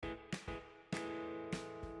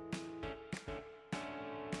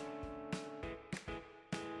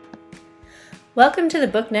Welcome to the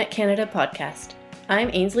BookNet Canada podcast. I'm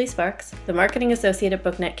Ainsley Sparks, the Marketing Associate at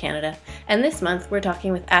BookNet Canada, and this month we're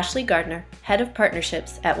talking with Ashley Gardner, Head of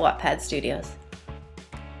Partnerships at Wattpad Studios.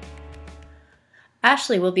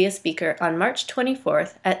 Ashley will be a speaker on March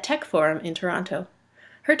 24th at Tech Forum in Toronto.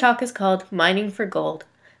 Her talk is called Mining for Gold,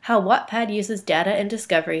 How Wattpad Uses Data and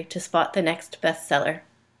Discovery to Spot the Next Bestseller.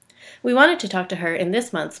 We wanted to talk to her in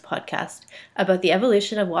this month's podcast about the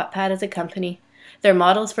evolution of Wattpad as a company, their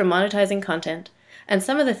models for monetizing content, and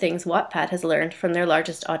some of the things Wattpad has learned from their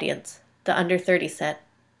largest audience, the under 30 set.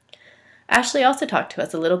 Ashley also talked to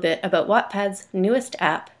us a little bit about Wattpad's newest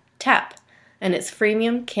app, Tap, and its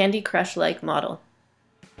freemium Candy Crush-like model.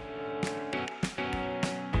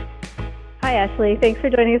 Hi Ashley, thanks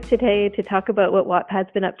for joining us today to talk about what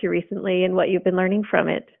Wattpad's been up to recently and what you've been learning from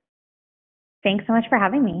it. Thanks so much for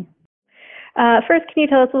having me. First, can you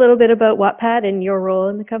tell us a little bit about Wattpad and your role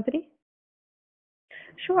in the company?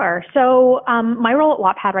 Sure. So my role at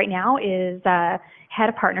Wattpad right now is head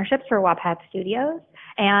of partnerships for Wattpad Studios.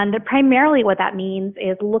 And primarily what that means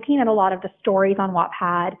is looking at a lot of the stories on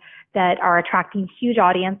Wattpad that are attracting huge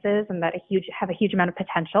audiences and that have a huge amount of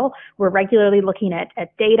potential. We're regularly looking at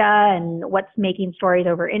data and what's making stories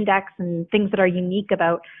over index and things that are unique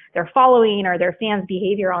about their following or their fans'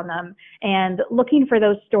 behavior on them, and looking for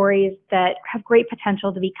those stories that have great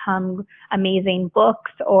potential to become amazing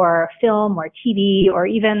books or film or TV or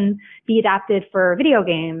even be adapted for video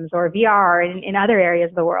games or VR in other areas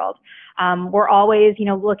of the world. We're always,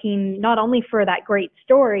 looking not only for that great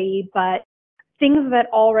story, but things that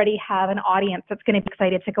already have an audience that's going to be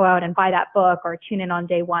excited to go out and buy that book or tune in on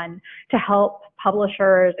day one to help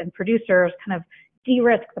publishers and producers kind of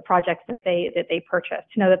de-risk the projects that they purchase,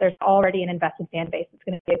 to know that there's already an invested fan base that's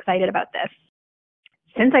going to be excited about this.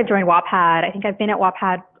 Since I've joined Wattpad, I think I've been at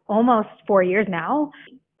Wattpad almost 4 years now.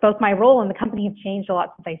 Both my role and the company have changed a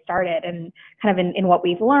lot since I started, and kind of in what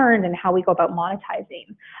we've learned and how we go about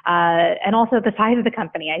monetizing. And also the size of the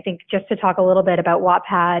company. I think just to talk a little bit about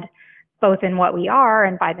Wattpad, both in what we are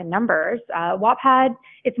and by the numbers. Wattpad,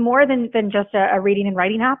 it's more than just a reading and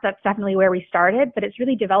writing app. That's definitely where we started, but it's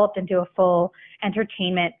really developed into a full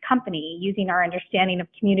entertainment company using our understanding of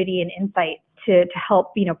community and insight to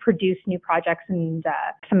help, produce new projects and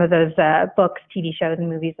some of those books, TV shows, and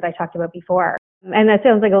movies that I talked about before. And that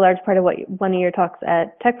sounds like a large part of what one of your talks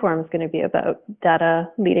at Tech Forum is going to be about, data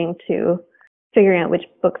leading to figuring out which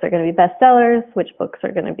books are going to be bestsellers, which books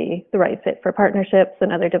are going to be the right fit for partnerships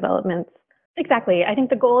and other developments. Exactly. I think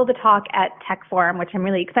the goal of the talk at Tech Forum, which I'm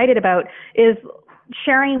really excited about, is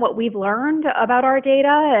sharing what we've learned about our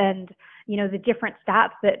data and, the different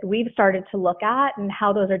stats that we've started to look at and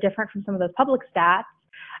how those are different from some of those public stats,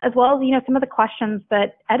 as well as, some of the questions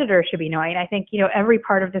that editors should be knowing. I think, every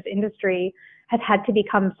part of this industry has had to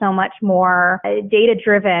become so much more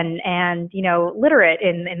data-driven and, literate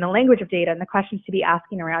in the language of data and the questions to be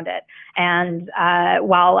asking around it. And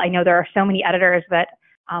while I know there are so many editors that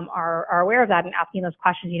are aware of that and asking those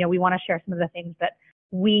questions, we want to share some of the things that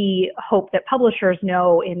we hope that publishers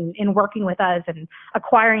know in working with us and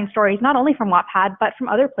acquiring stories, not only from Wattpad, but from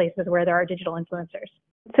other places where there are digital influencers.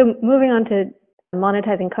 So moving on to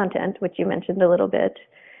monetizing content, which you mentioned a little bit,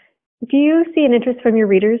 do you see an interest from your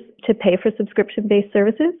readers to pay for subscription-based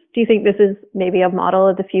services? Do you think this is maybe a model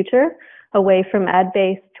of the future, away from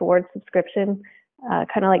ad-based towards subscription,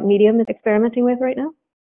 kind of like Medium is experimenting with right now?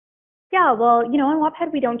 Yeah, well, on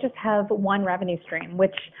Wattpad, we don't just have one revenue stream,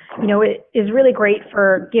 which, it is really great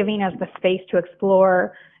for giving us the space to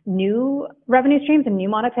explore new revenue streams and new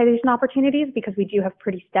monetization opportunities, because we do have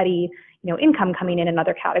pretty steady, income coming in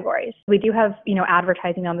other categories. We do have,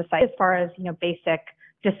 advertising on the site as far as, basic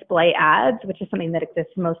display ads, which is something that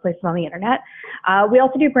exists in most places on the internet. We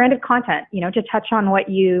also do branded content, to touch on what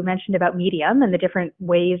you mentioned about Medium and the different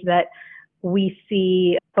ways that we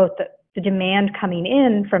see both the demand coming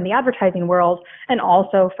in from the advertising world and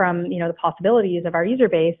also from, the possibilities of our user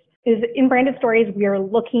base. Is in branded stories, we are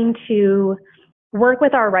looking to work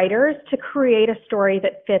with our writers to create a story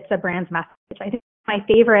that fits a brand's message. I think my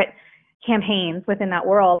favorite campaigns within that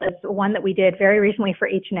world is one that we did very recently for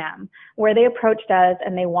H&M, where they approached us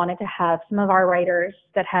and they wanted to have some of our writers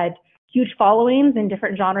that had huge followings in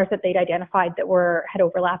different genres that they'd identified that had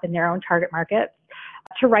overlap in their own target markets,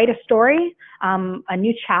 to write a story, a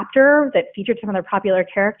new chapter that featured some of their popular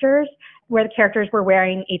characters, where the characters were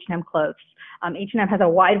wearing H&M clothes. H&M has a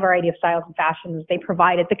wide variety of styles and fashions. They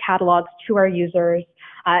provided the catalogs to our users.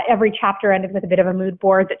 Every chapter ended with a bit of a mood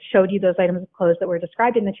board that showed you those items of clothes that were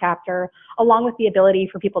described in the chapter, along with the ability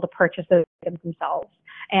for people to purchase those items themselves.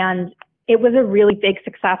 And it was a really big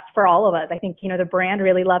success for all of us. I think, the brand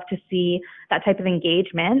really loved to see that type of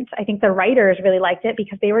engagement. I think the writers really liked it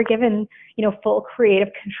because they were given, full creative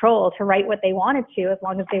control to write what they wanted to, as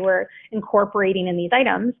long as they were incorporating in these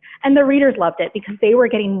items. And the readers loved it because they were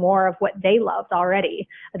getting more of what they loved already.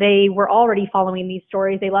 They were already following these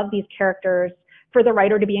stories. They loved these characters. For the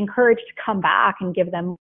writer to be encouraged to come back and give them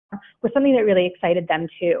more was something that really excited them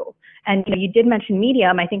too. And, you did mention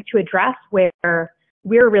Medium, I think, to address where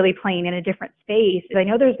we're really playing in a different space. I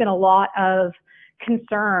know there's been a lot of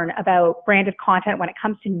concern about branded content when it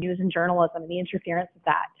comes to news and journalism and the interference of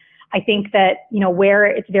that. I think that, where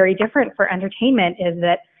it's very different for entertainment is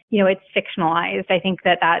that, it's fictionalized. I think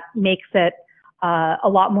that makes it a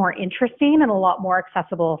lot more interesting and a lot more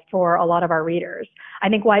accessible for a lot of our readers. I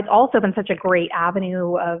think why it's also been such a great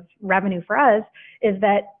avenue of revenue for us is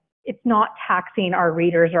that it's not taxing our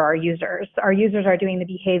readers or our users. Our users are doing the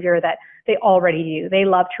behavior that they already do. They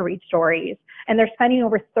love to read stories, and they're spending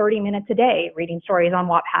over 30 minutes a day reading stories on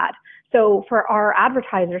Wattpad. So for our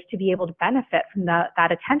advertisers to be able to benefit from that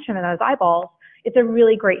attention and those eyeballs, it's a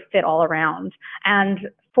really great fit all around. And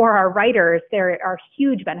for our writers, there are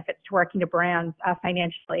huge benefits to working to brands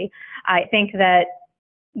financially. I think that,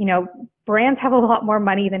 brands have a lot more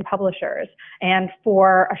money than publishers. And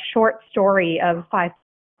for a short story of 5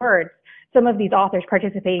 words, some of these authors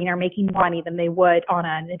participating are making more money than they would on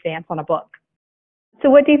an advance on a book. So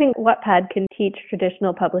what do you think Wattpad can teach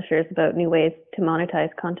traditional publishers about new ways to monetize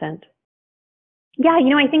content? Yeah,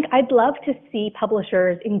 I think I'd love to see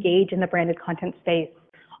publishers engage in the branded content space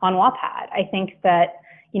on Wattpad. I think that,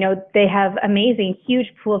 they have amazing, huge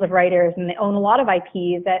pools of writers, and they own a lot of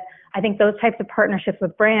IPs that I think those types of partnerships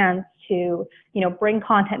with brands to, bring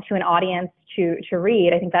content to an audience to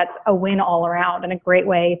read, I think that's a win all around and a great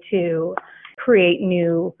way to create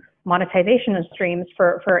new monetization streams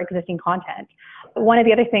for existing content. One of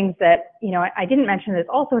the other things that, I didn't mention is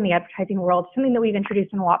also in the advertising world, something that we've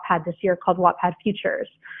introduced in Wattpad this year called Wattpad Futures.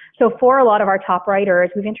 So for a lot of our top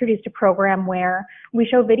writers, we've introduced a program where we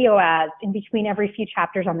show video ads in between every few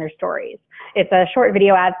chapters on their stories. It's a short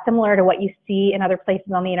video ad similar to what you see in other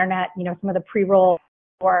places on the internet, some of the pre-roll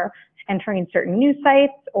or entering certain news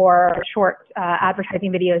sites or short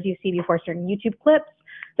advertising videos you see before certain YouTube clips.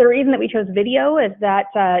 The reason that we chose video is that,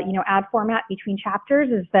 ad format between chapters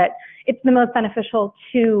is that it's the most beneficial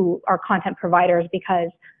to our content providers because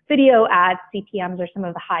video ad CPMs are some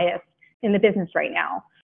of the highest in the business right now.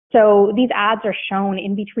 So these ads are shown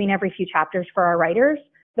in between every few chapters for our writers.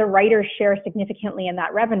 The writers share significantly in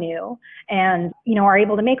that revenue and, are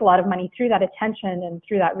able to make a lot of money through that attention and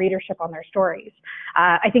through that readership on their stories.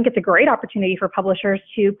 I think it's a great opportunity for publishers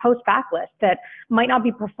to post backlists that might not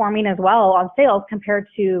be performing as well on sales compared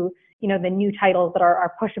to, the new titles that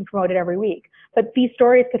are pushed and promoted every week. But these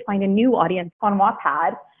stories could find a new audience on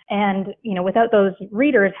Wattpad. And, without those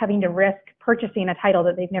readers having to risk purchasing a title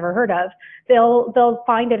that they've never heard of, they'll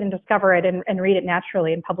find it and discover it and read it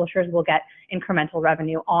naturally, and publishers will get incremental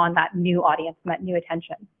revenue on that new audience and that new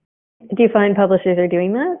attention. Do you find publishers are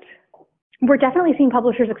doing that? We're definitely seeing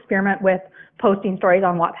publishers experiment with posting stories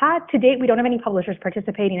on Wattpad. To date, we don't have any publishers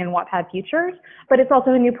participating in Wattpad Futures, but it's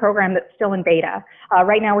also a new program that's still in beta.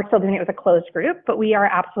 Right now, we're still doing it with a closed group, but we are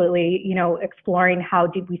absolutely, exploring how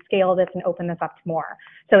do we scale this and open this up to more.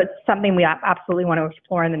 So it's something we absolutely want to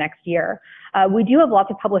explore in the next year. We do have lots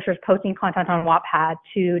of publishers posting content on Wattpad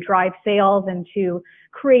to drive sales and to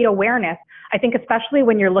create awareness. I think especially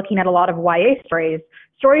when you're looking at a lot of YA stories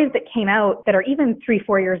that came out that are even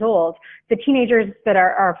 3-4 years old, the teenagers that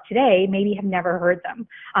are of today maybe have never heard them.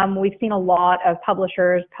 We've seen a lot of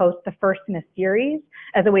publishers post the first in a series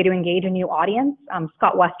as a way to engage a new audience.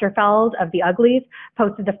 Scott Westerfeld of The Uglies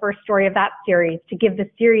posted the first story of that series to give the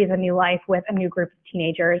series a new life with a new group of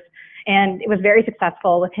teenagers. And it was very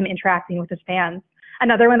successful with him interacting with his fans.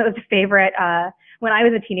 Another one that was a favorite, when I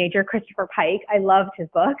was a teenager, Christopher Pike, I loved his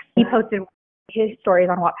books. He posted his stories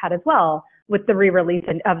on Wattpad as well with the re-release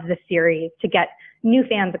of the series to get new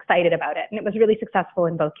fans excited about it. And it was really successful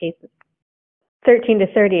in both cases. 13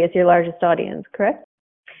 to 30 is your largest audience, correct?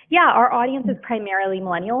 Yeah, our audience is primarily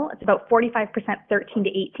millennial. It's about 45% 13 to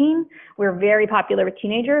 18. We're very popular with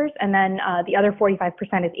teenagers. And then the other 45%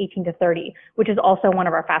 is 18 to 30, which is also one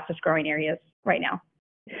of our fastest growing areas right now.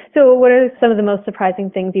 So what are some of the most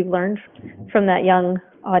surprising things you've learned from that young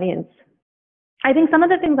audience? I think some of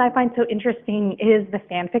the things I find so interesting is the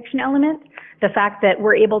fan fiction element, the fact that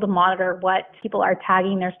we're able to monitor what people are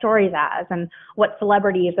tagging their stories as and what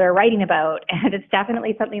celebrities they're writing about. And it's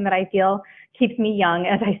definitely something that I feel keeps me young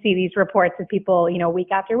as I see these reports of people,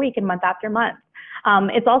 week after week and month after month.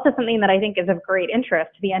 It's also something that I think is of great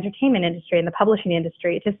interest to the entertainment industry and the publishing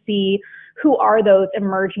industry to see who are those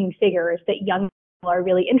emerging figures that young people are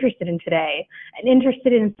really interested in today, and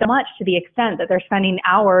interested in so much to the extent that they're spending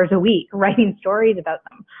hours a week writing stories about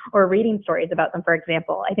them or reading stories about them, for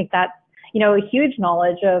example. I think that's, a huge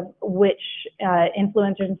knowledge of which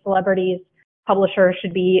influencers and celebrities publishers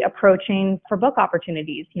should be approaching for book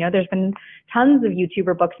opportunities. There's been tons of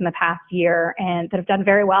YouTuber books in the past year and that have done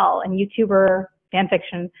very well, and YouTuber fan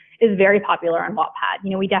fiction is very popular on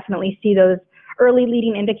Wattpad. We definitely see those early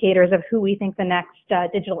leading indicators of who we think the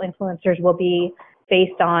next digital influencers will be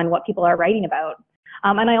based on what people are writing about.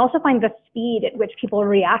 And I also find the speed at which people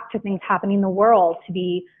react to things happening in the world to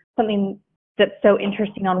be something that's so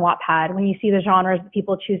interesting on Wattpad, when you see the genres that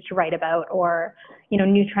people choose to write about, or,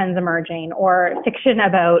 new trends emerging, or fiction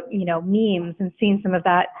about, memes, and seeing some of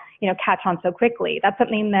that, catch on so quickly. That's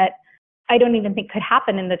something that I don't even think could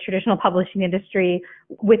happen in the traditional publishing industry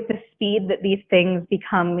with the speed that these things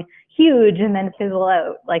become huge and then fizzle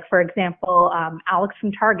out. Like, for example, Alex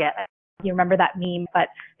from Target, you remember that meme, but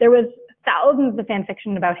there was thousands of fan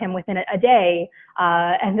fiction about him within a day,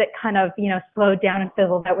 and it kind of, slowed down and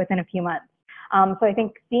fizzled out within a few months. So I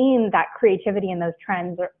think seeing that creativity and those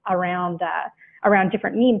trends around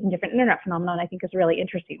different memes and different internet phenomenon, I think is really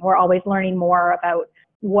interesting. We're always learning more about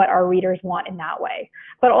what our readers want in that way.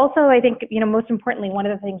 But also, I think, most importantly, one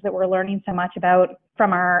of the things that we're learning so much about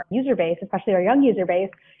from our user base, especially our young user base,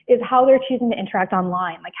 is how they're choosing to interact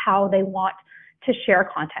online, like how they want to share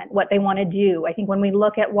content, what they want to do. I think when we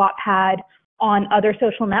look at Wattpad on other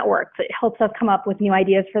social networks, it helps us come up with new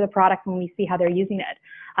ideas for the product when we see how they're using it.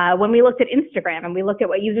 When we looked at Instagram and we looked at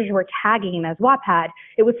what users were tagging as Wattpad,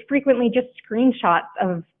 it was frequently just screenshots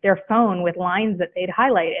of their phone with lines that they'd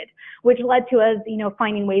highlighted, which led to us,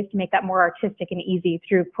 finding ways to make that more artistic and easy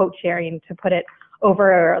through quote sharing to put it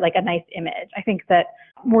over like a nice image. I think that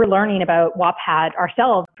we're learning about Wattpad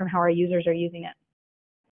ourselves from how our users are using it.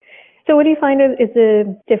 So what do you find is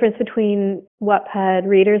the difference between Wattpad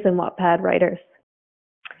readers and Wattpad writers?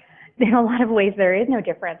 In a lot of ways, there is no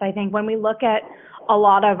difference. I think when we look at a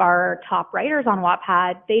lot of our top writers on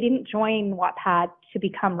Wattpad, they didn't join Wattpad to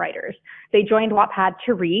become writers. They joined Wattpad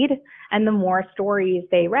to read, and the more stories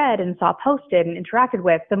they read and saw posted and interacted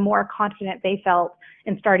with, the more confident they felt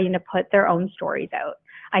in starting to put their own stories out.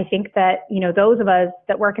 I think that, those of us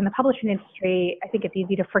that work in the publishing industry, I think it's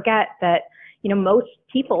easy to forget that, most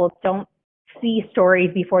people don't see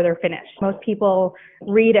stories before they're finished. Most people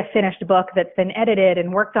read a finished book that's been edited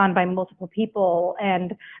and worked on by multiple people,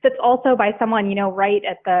 and that's also by someone, right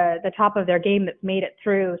at the top of their game that's made it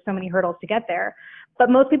through so many hurdles to get there.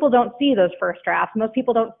 But most people don't see those first drafts. Most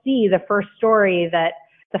people don't see the first story that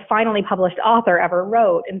the finally published author ever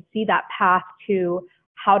wrote and see that path to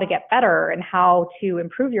how to get better and how to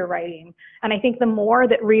improve your writing. And I think the more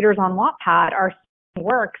that readers on Wattpad are seeing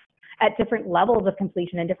works at different levels of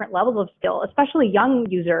completion and different levels of skill, especially young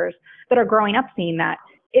users that are growing up seeing that,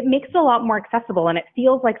 it makes it a lot more accessible, and it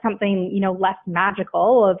feels like something, less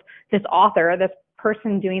magical of this author, this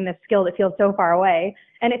person doing this skill that feels so far away.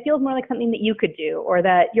 And it feels more like something that you could do or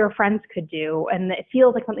that your friends could do. And it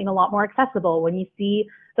feels like something a lot more accessible when you see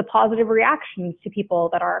the positive reactions to people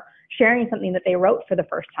that are sharing something that they wrote for the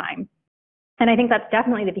first time. And I think that's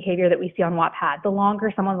definitely the behavior that we see on Wattpad. The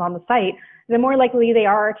longer someone's on the site, the more likely they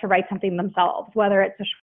are to write something themselves, whether it's a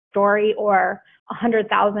story or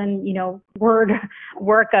 100,000, word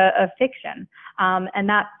work of fiction. And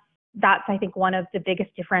that's, I think, one of the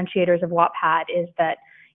biggest differentiators of Wattpad is that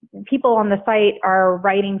people on the site are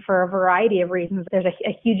writing for a variety of reasons. There's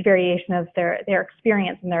a huge variation of their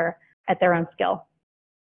experience and at their own skill.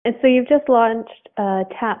 And so you've just launched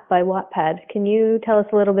Tap by Wattpad. Can you tell us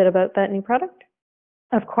a little bit about that new product?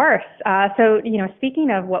 Of course. So, speaking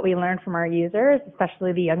of what we learned from our users,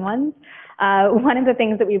 especially the young ones, one of the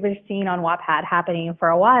things that we were seeing on Wattpad happening for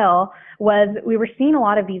a while was we were seeing a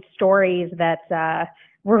lot of these stories that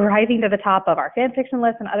were rising to the top of our fan fiction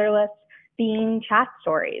lists and other lists being chat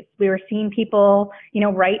stories. We were seeing people,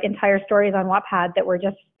 write entire stories on Wattpad that were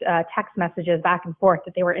just text messages back and forth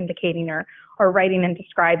that they were indicating or writing and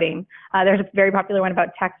describing. There's a very popular one about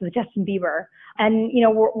text with Justin Bieber. And,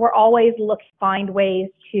 we're always looking to find ways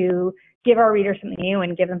to give our readers something new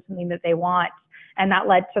and give them something that they want. And that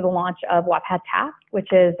led to the launch of Wattpad Tap, which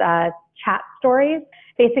is chat stories.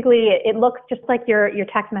 Basically, it looks just like your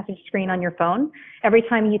text message screen on your phone. Every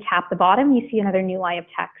time you tap the bottom, you see another new line of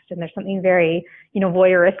text, and there's something very,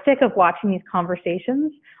 voyeuristic of watching these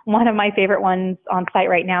conversations. One of my favorite ones on site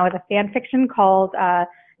right now is a fan fiction called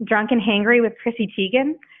Drunk and Hangry with Chrissy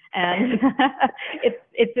Teigen. And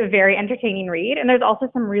it's a very entertaining read. And there's also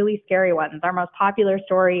some really scary ones. Our most popular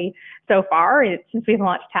story so far, since we've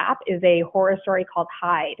launched TAP, is a horror story called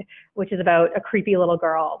Hide, which is about a creepy little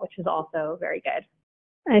girl, which is also very good.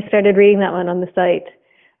 I started reading that one on the site.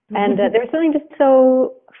 And there's something just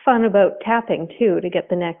so fun about tapping, too, to get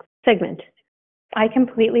the next segment. I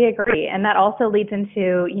completely agree. And that also leads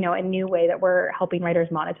into, a new way that we're helping writers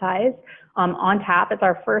monetize. On TAP, it's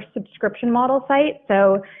our first subscription model site.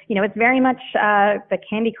 So, it's very much the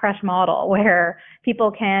Candy Crush model where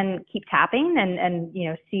people can keep tapping and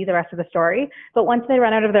see the rest of the story. But once they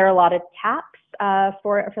run out of their allotted taps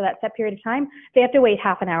for that set period of time, they have to wait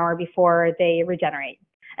half an hour before they regenerate.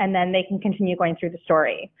 And then they can continue going through the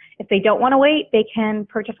story. If they don't want to wait, they can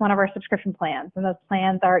purchase one of our subscription plans. And those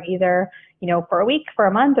plans are either, for a week, for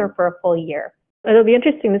a month, or for a full year. It'll be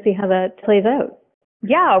interesting to see how that plays out.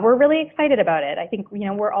 Yeah, we're really excited about it. I think,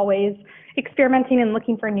 we're always experimenting and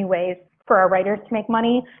looking for new ways for our writers to make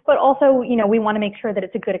money, but also, we want to make sure that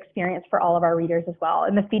it's a good experience for all of our readers as well.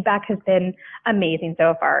 And the feedback has been amazing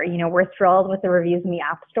so far. We're thrilled with the reviews in the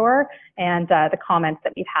App Store and the comments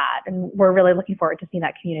that we've had, and we're really looking forward to seeing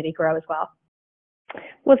that community grow as well.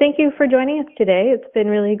 Well, thank you for joining us today. It's been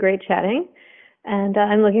really great chatting, and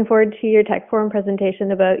I'm looking forward to your Tech Forum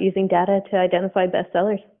presentation about using data to identify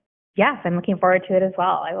bestsellers. Yes, I'm looking forward to it as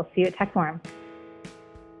well. I will see you at Tech Forum.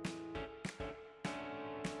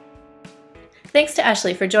 Thanks to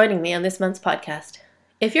Ashley for joining me on this month's podcast.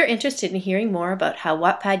 If you're interested in hearing more about how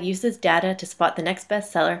Wattpad uses data to spot the next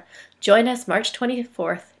bestseller, join us March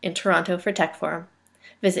 24th in Toronto for Tech Forum.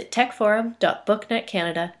 Visit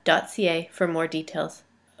techforum.booknetcanada.ca for more details.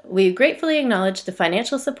 We gratefully acknowledge the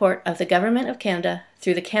financial support of the Government of Canada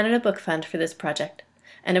through the Canada Book Fund for this project.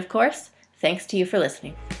 And of course, thanks to you for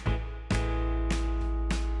listening.